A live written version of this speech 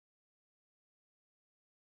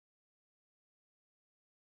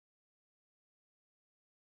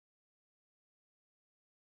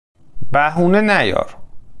بهونه نیار.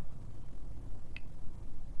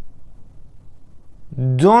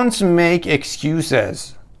 Don't make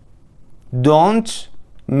excuses. Don't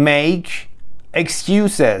make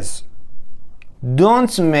excuses.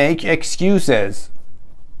 Don't make excuses.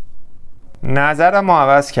 نظرم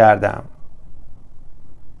عوض کردم.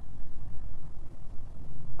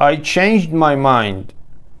 I changed my mind.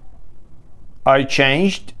 I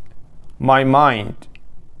changed my mind.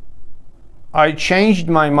 I changed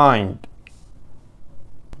my mind.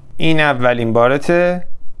 این اولین بارته.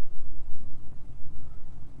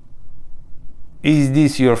 Is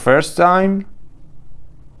this your first time?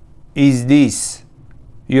 Is this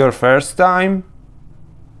your first time?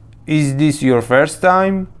 Is this your first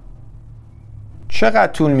time?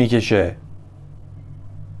 چقدر طول میکشه؟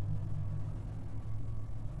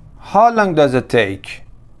 How long does it take?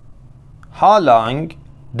 How long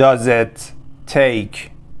does it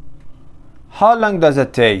take? How long does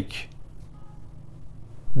it take?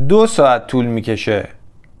 2 ساعت طول میکشه.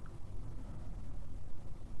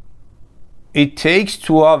 It takes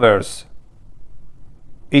 2 hours.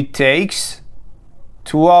 It takes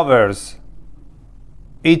 2 hours.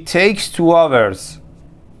 It takes 2 hours.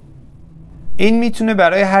 این میتونه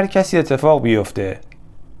برای هر کسی اتفاق بیفته.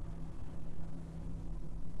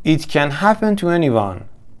 It can happen to anyone.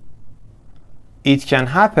 It can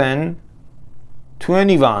happen to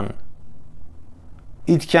anyone.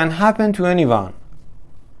 It can happen to anyone.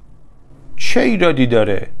 چه ایرادی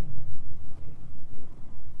داره؟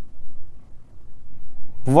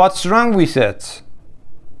 What's wrong with it?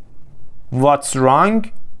 What's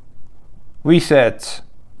wrong with it?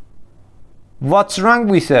 What's wrong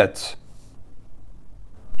with it?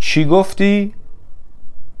 چی گفتی؟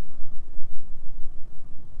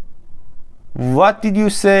 What did you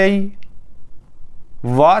say?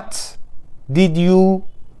 What did you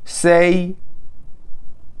say?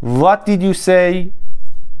 What did you say?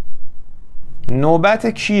 نوبت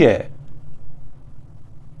کیه؟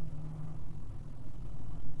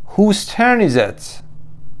 Whose turn is it?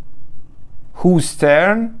 Whose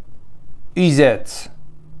turn is it?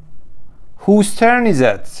 Whose turn is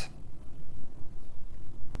it?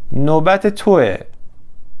 نوبت توه.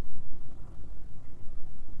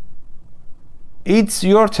 It's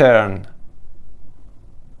your turn.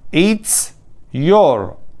 It's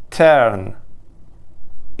your turn.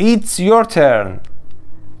 It's your turn.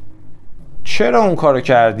 چرا اون کارو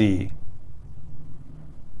کردی؟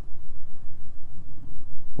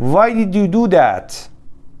 Why did you do that?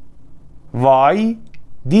 Why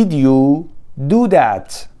did you do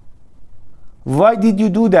that? Why did you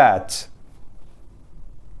do that?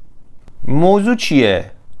 موضوع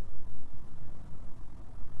چیه؟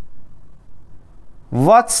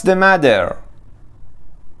 What's the matter?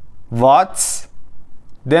 What's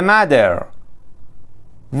the matter?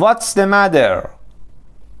 What's the matter?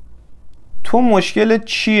 تو مشکلت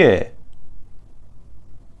چیه؟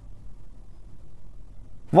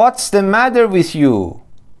 What's the matter with you?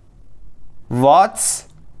 What's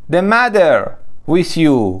the matter with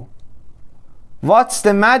you? What's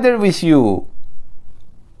the matter with you?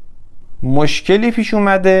 مشکلی پیش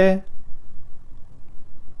اومده؟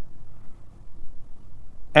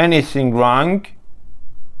 Anything wrong?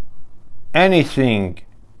 Anything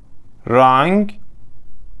wrong?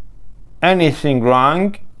 Anything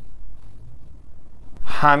wrong?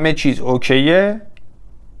 همه چیز اوکیه؟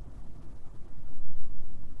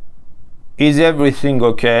 Is everything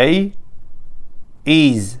okay?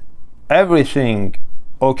 Is everything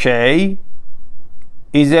okay?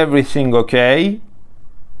 Is everything okay?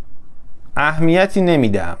 اهمیتی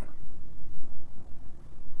نمیدم.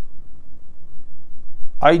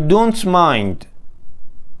 I don't mind.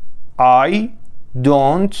 I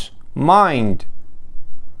don't mind.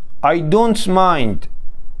 I don't mind.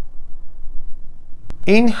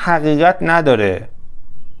 این حقیقت نداره.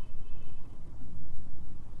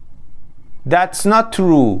 That's not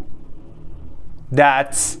true.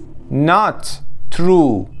 That's not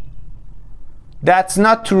true. That's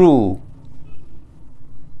not true.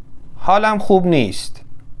 حالم خوب نیست.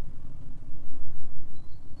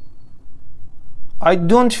 I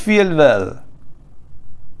don't feel well.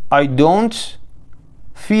 I don't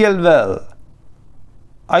feel well.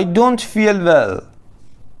 I don't feel well.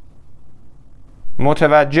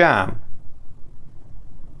 متوجهم.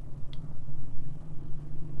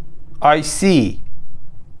 I see.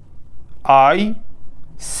 I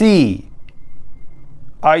see.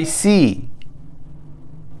 I see.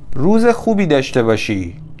 روز خوبی داشته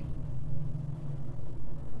باشی.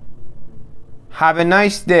 Have a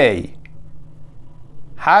nice day.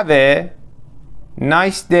 Have a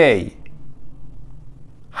nice day.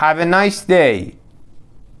 Have a nice day.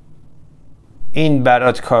 این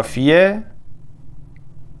برات کافیه.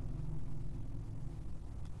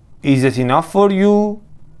 Is it enough for you?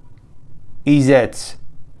 Is it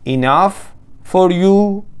enough for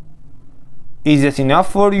you? Is it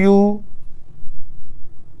enough for you?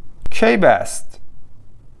 کی بست؟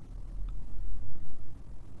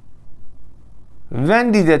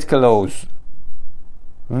 When did it close?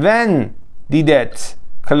 When did it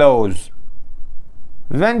close?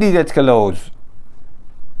 When did it close?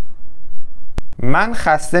 من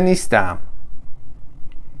خسته نیستم.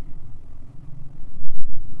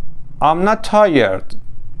 I'm not tired.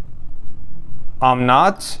 I'm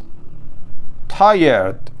not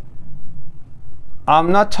tired.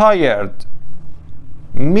 I'm not tired.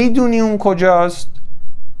 میدونی اون کجاست؟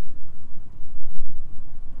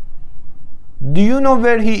 Do you know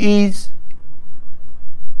where he is?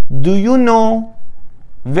 Do you know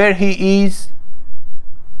where he is?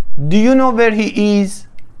 Do you know where he is?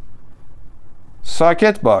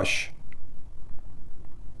 ساکت باش.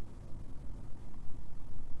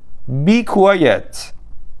 Be quiet.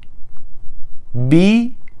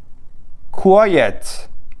 Be quiet.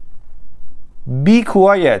 Be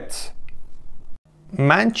quiet.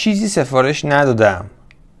 من چیزی سفارش ندادم.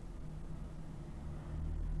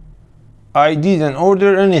 I didn't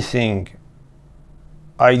order anything.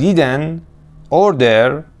 I didn't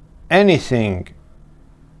order anything.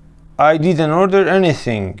 I didn't order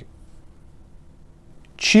anything.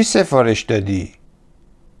 چی سفارش دادی؟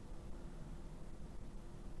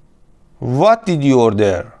 What did you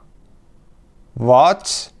order?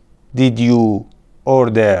 What did you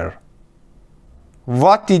order?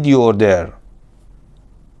 What did you order?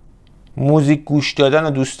 موزیک گوش دادن رو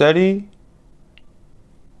دوست داری؟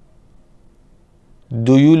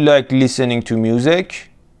 Do you like listening to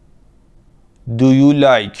music? Do you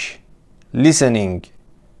like listening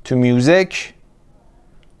to music?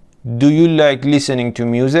 Do you like listening to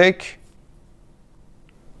music?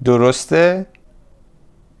 درسته؟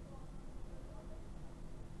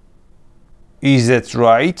 Is it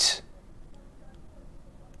right?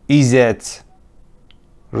 Is it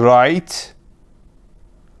right?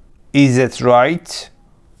 Is it right?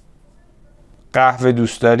 قهوه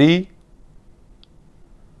دوست داری؟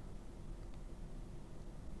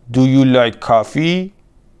 Do you like coffee?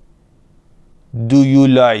 Do you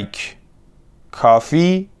like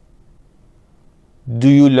coffee? Do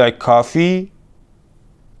you like coffee?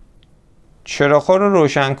 چراغ‌ها رو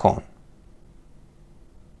روشن کن.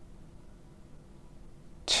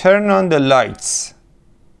 Turn on the lights.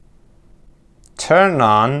 Turn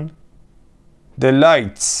on the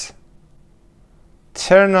lights.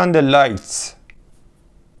 Turn on the lights.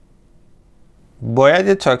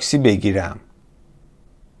 باید تاکسی بگیرم.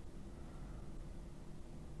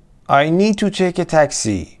 I need to take a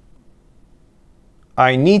taxi.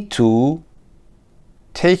 I need to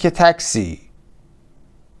take a taxi.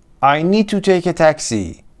 I need to take a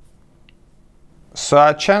taxi.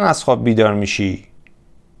 ساعت چند از خواب بیدار میشی؟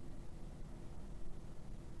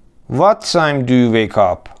 What time do you wake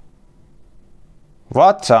up?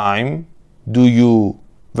 What time do you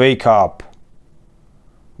wake up?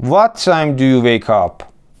 What time do you wake up?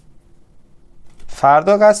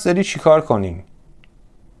 فردا قصد داری چی کار کنی؟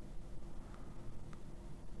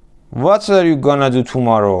 What are you gonna do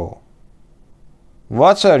tomorrow?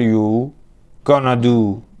 What are you gonna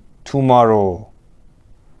do tomorrow?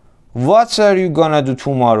 What are you gonna do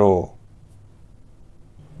tomorrow?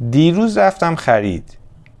 دیروز رفتم خرید.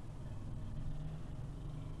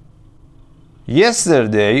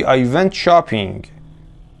 Yesterday I went shopping.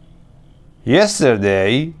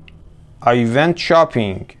 Yesterday I went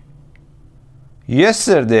shopping.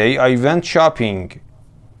 Yesterday I went shopping.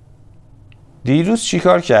 دیروز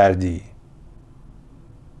چیکار کردی؟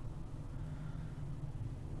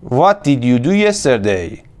 What did you do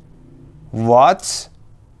yesterday? What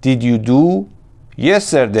did you do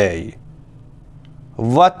yesterday?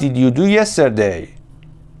 What did you do yesterday?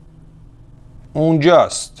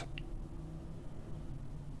 اونجاست.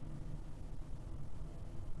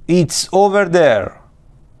 It's over there.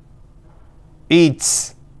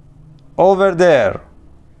 It's over there.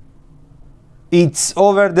 It's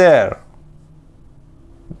over there.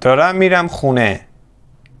 دارم میرم خونه.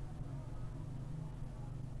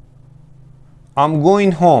 I'm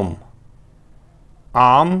going home.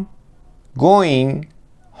 I'm going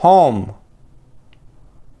home.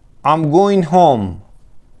 I'm going home.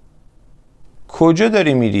 کجا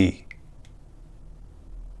داری میری؟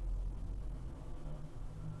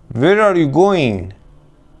 Where are you going?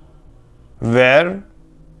 Where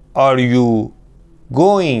are you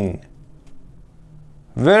going?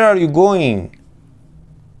 Where are you going?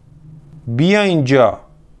 بیا اینجا.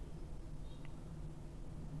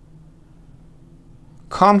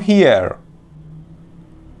 Come here.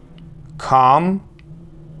 Come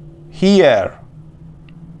here.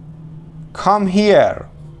 Come here.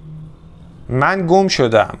 من گم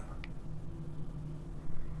شدم.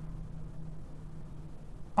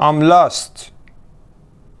 I'm lost.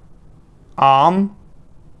 I'm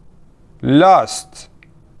lost.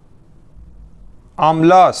 I'm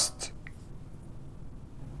lost.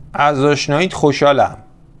 از آشناییت خوشحالم.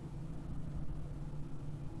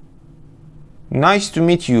 Nice to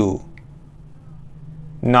meet you.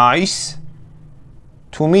 Nice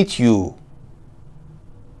to meet you.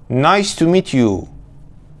 Nice to meet you.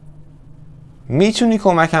 میتونی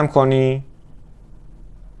کمکم کنی؟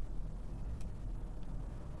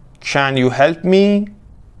 Can you help me?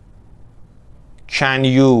 Can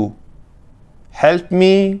you help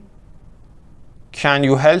me? Can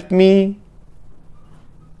you help me?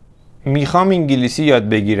 میخوام انگلیسی یاد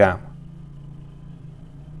بگیرم.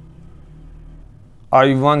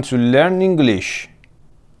 I want to learn English.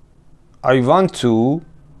 I want to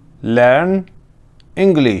learn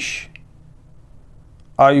English.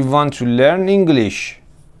 I want to learn English.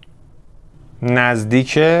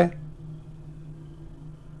 نزدیکه.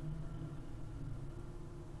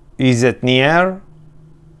 Is it near?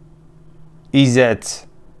 Is it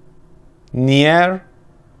near?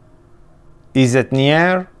 Is it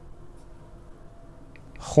near?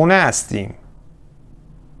 خونه هستیم.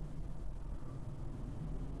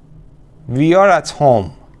 We are at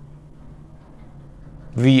home.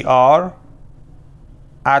 We are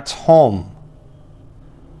at home.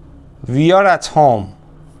 We are at home.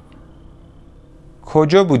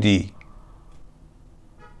 کجا بودی؟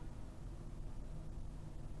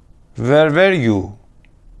 Where were you?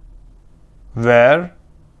 Where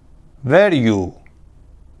were you?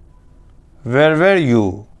 Where were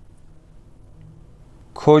you?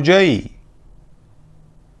 کجایی؟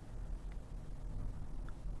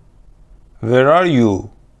 Where are you?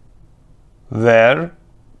 Where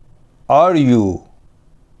are you?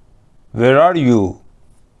 Where are you?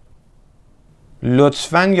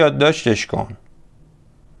 لطفاً یادداشتش کن.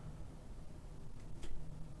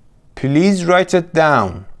 Please write it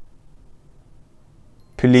down.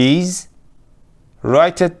 Please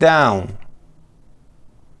write it down.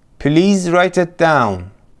 Please write it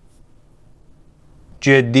down.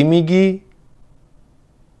 جدی میگی؟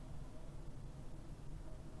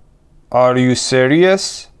 Are you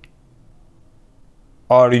serious?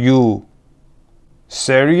 Are you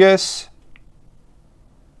serious?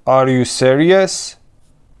 Are you serious?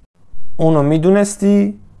 اونو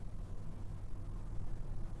میدونستی؟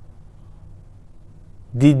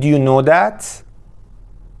 Did you know that?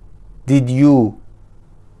 Did you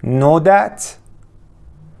know that?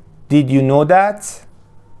 Did you know that?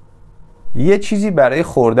 یه چیزی برای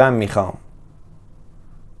خوردن میخوام.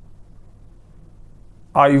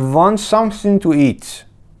 I want something to eat.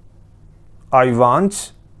 I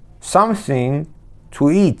want something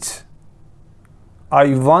to eat. I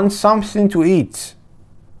want something to eat.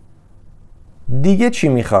 دیگه چی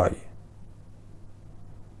میخوای؟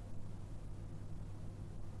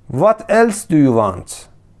 What else do you want?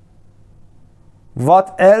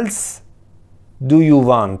 What else do you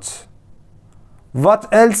want? What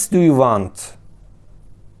else do you want?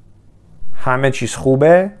 همه چیز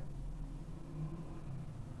خوبه؟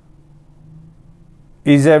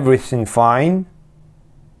 Is everything fine?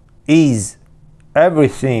 Is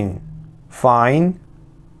everything fine?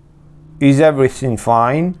 Is everything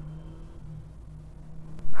fine?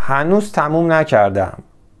 هنوز تموم نکردم.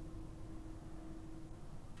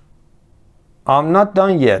 I'm not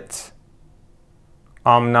done yet.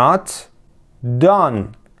 I'm not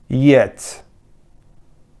done yet.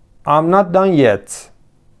 I'm not done yet.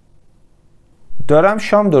 دارم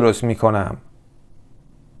شام درست میکنم.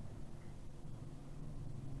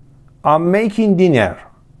 I'm making dinner.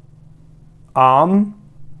 I'm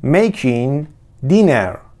making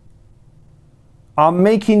dinner. I'm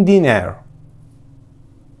making dinner.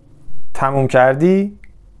 تموم کردی؟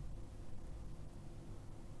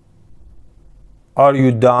 Are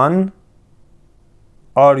you done?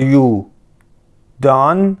 Are you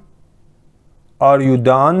done? Are you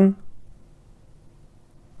done?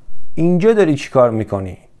 اینجا داری چی کار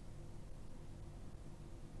میکنی؟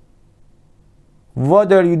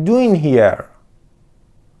 What are you doing here?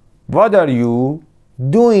 What are you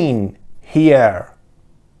doing here?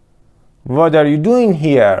 What are you doing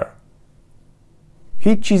here?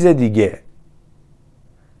 هیچ چیز دیگه.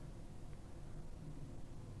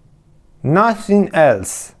 Nothing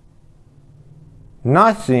else.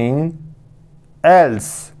 Nothing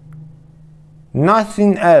else.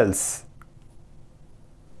 Nothing else.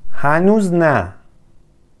 هنوز نه.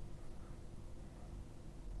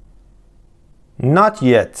 Not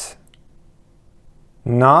yet.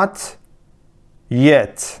 Not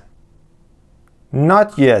yet.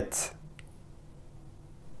 Not yet.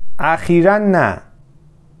 اخیراً نه.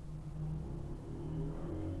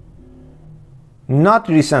 Not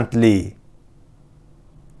recently.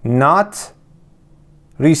 Not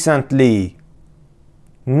recently.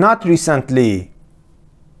 Not recently.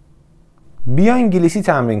 بیا انگلیسی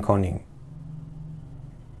تمرین کنیم.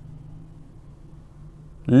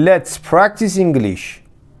 Let's practice English.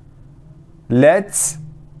 Let's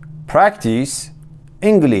practice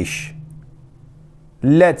English.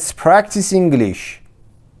 Let's practice English.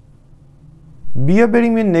 بیا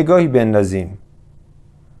بریم یه نگاهی بندازیم.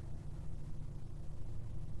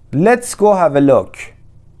 Let's go have a look.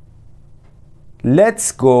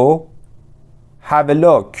 Let's go have a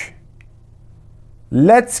look.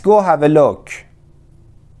 Let's go have a look.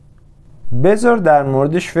 بذار در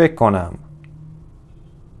موردش فکر کنم.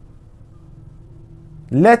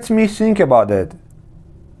 Let me think about it.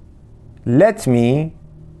 Let me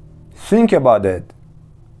think about it.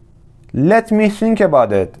 Let me think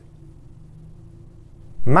about it.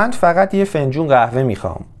 من فقط یه فنجون قهوه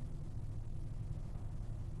میخوام.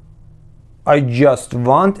 I just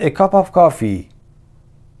want a cup of coffee.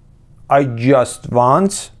 I just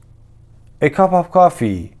want a cup of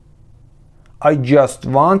coffee. I just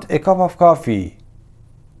want a cup of coffee.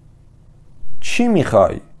 چی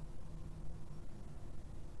میخوای؟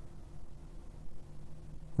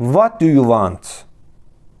 What do you want?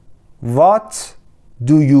 What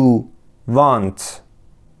do you want?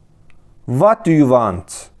 What do you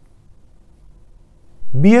want?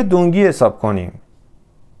 بیا دنگی حساب کنیم.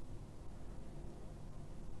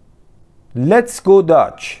 Let's go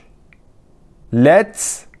Dutch.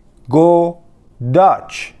 Let's go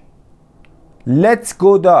Dutch. Let's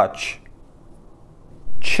go Dutch.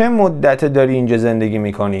 چه مدت داری اینجا زندگی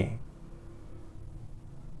میکنی؟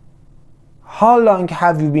 How long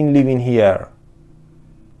have you been living here?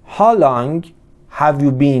 How long have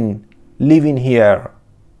you been living here?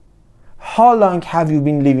 How long have you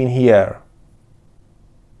been living here?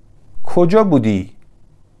 کجا بودی؟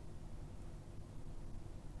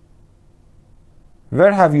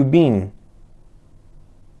 Where have you been?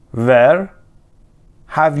 Where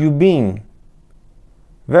have you been?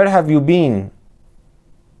 Where have you been?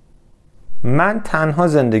 من تنها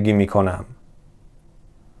زندگی می کنم.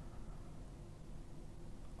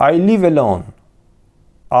 I live alone.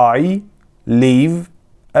 I live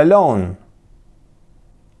alone.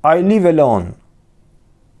 I live alone.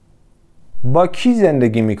 با کی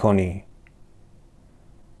زندگی می کنی؟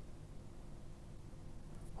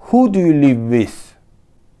 Who do you live with?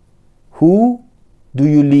 Who do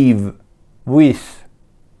you live with?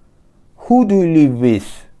 Who do you live with?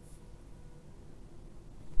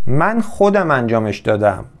 من خودم انجامش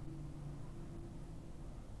دادم.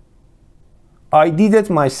 I did it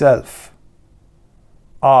myself.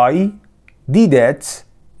 I did it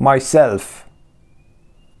myself.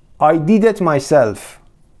 I did it myself.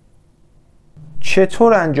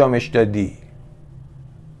 چطور انجامش دادی؟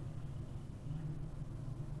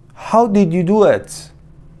 How did you do it?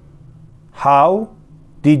 How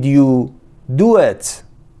did you do it?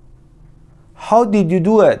 How did you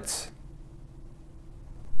do it?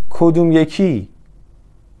 کدوم یکی؟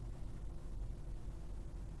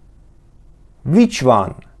 Which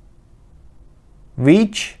one?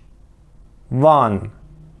 Which one?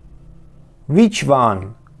 Which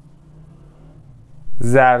one?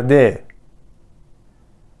 زرده.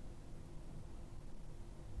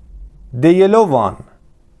 The yellow one.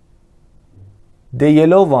 The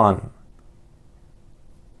yellow one.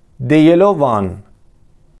 The yellow one.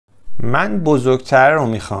 من بزرگتر رو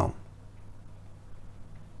میخوام.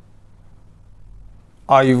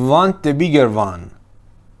 I want the bigger one.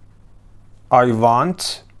 I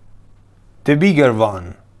want the bigger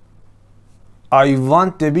one. I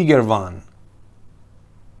want the bigger one.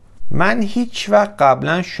 من هیچ وقت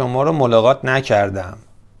قبلا شما رو ملاقات نکردم.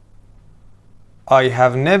 I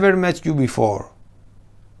have never met you before.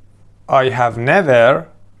 I have never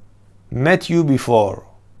met you before.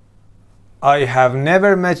 I have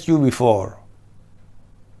never met you before.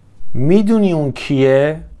 میدونی اون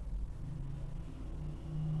کیه؟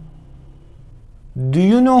 Do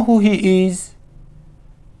you know who he is?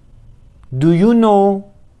 Do you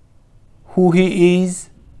know who he is?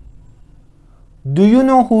 Do you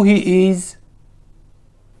know who he is?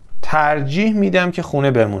 ترجیح میدم که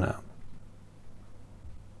خونه بمونم.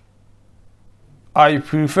 I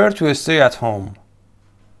prefer to stay at home.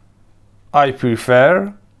 I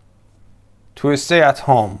prefer to stay at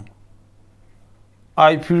home.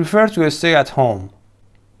 I prefer to stay at home.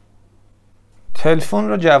 تلفن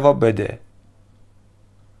رو جواب بده.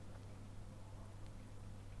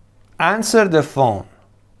 Answer the phone.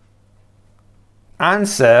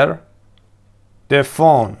 Answer the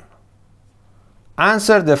phone.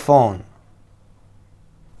 Answer the phone.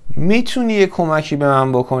 میتونی یه کمکی به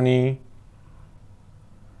من بکنی؟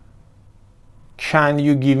 Can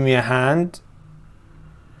you give me a hand?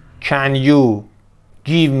 Can you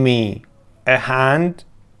give me a hand?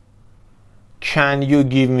 Can you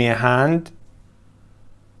give me a hand?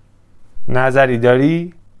 نظری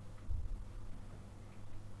داری؟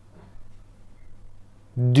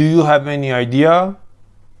 Do you have any idea?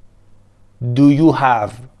 Do you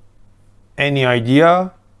have any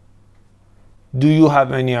idea? Do you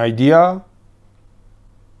have any idea?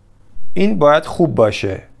 این باید خوب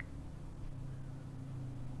باشه.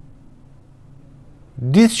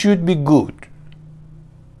 This should be good.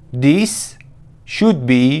 This should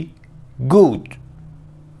be good.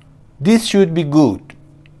 This should be good.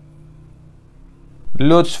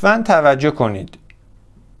 لطفاً توجه کنید.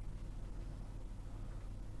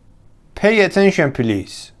 Pay attention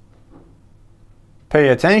please. Pay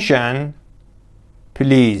attention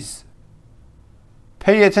please.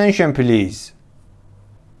 Pay attention please.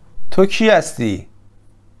 تو کی هستی؟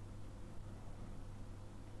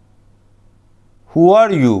 Who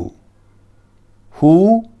are you?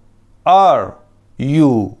 Who are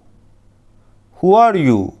you? Who are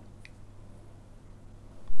you?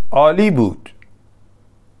 عالی بود.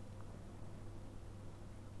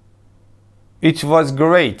 It was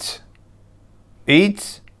great.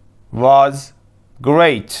 It was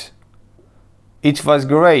great. It was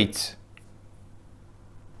great.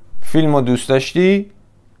 فیلمو دوست داشتی؟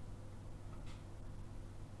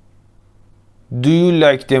 Do you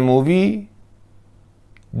like the movie?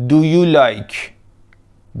 Do you like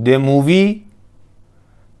the movie?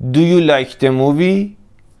 Do you like the movie?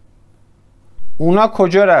 اونا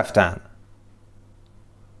کجا رفتن؟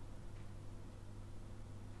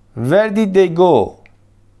 Where did they go?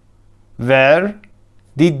 Where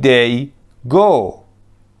did they go?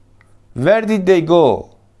 Where did they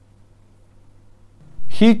go?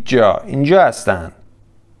 هیچ جا. اینجا هستن.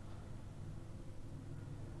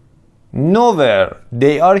 Nowhere.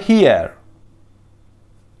 They are here.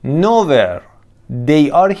 Nowhere.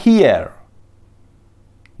 They are here.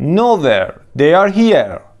 Nowhere. They are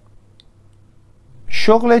here.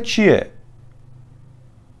 شغلت چیه؟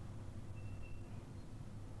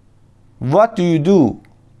 What do you do?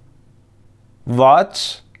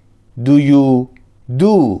 What do you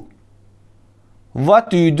do? What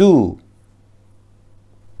do you do?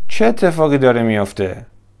 چه اتفاقی داره میافته؟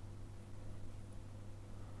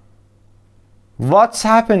 What's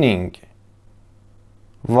happening?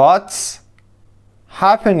 What's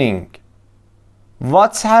happening?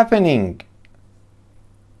 What's happening?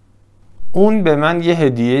 اون به من یه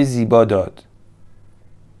هدیه زیبا داد.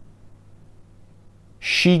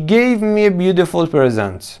 She gave me a beautiful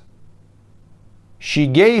present. She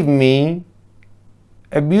gave me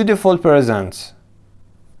a beautiful present.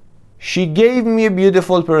 She gave me a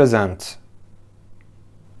beautiful present.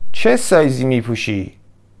 چه سایزی می پوشی؟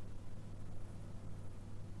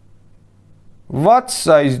 What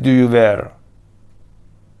size do you wear?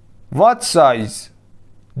 What size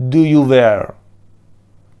do you wear?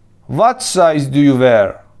 What size do you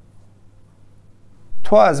wear?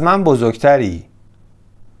 تو از من بزرگتری.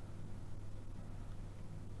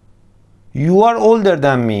 You are older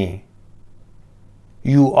than me.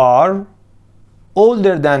 You are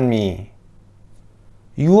older than me.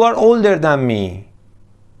 You are older than me.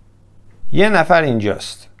 یه نفر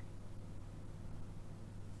اینجاست.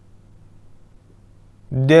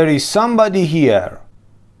 There is somebody here.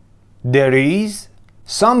 There is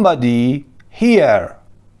somebody here.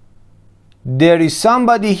 There is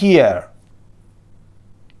somebody here.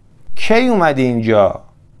 کی اومدی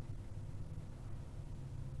اینجا؟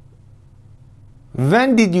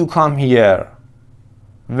 When did you come here?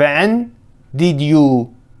 When did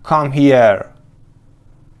you come here?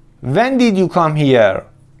 When did you come here?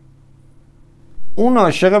 اون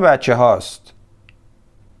عاشق بچه هاست.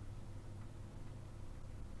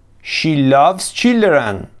 She loves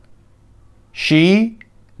children. She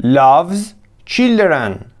loves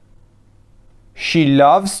children. She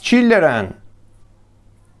loves children.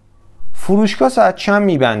 فروشگاه ساعت چند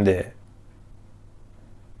میبنده؟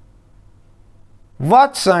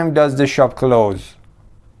 What time does the shop close?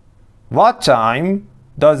 What time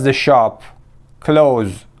does the shop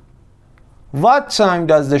close? What time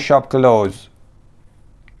does the shop close?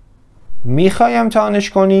 میخوای امتحانش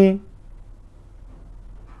کنی؟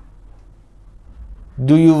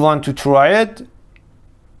 Do you want to try it?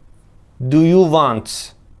 Do you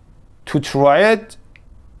want to try it?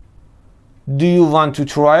 Do you want to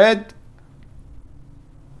try it?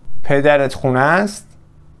 پدرت خونه است.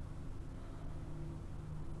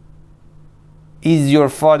 Is your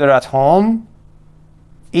father at home?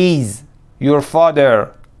 Is your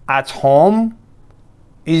father at home?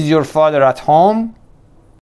 Is your father at home?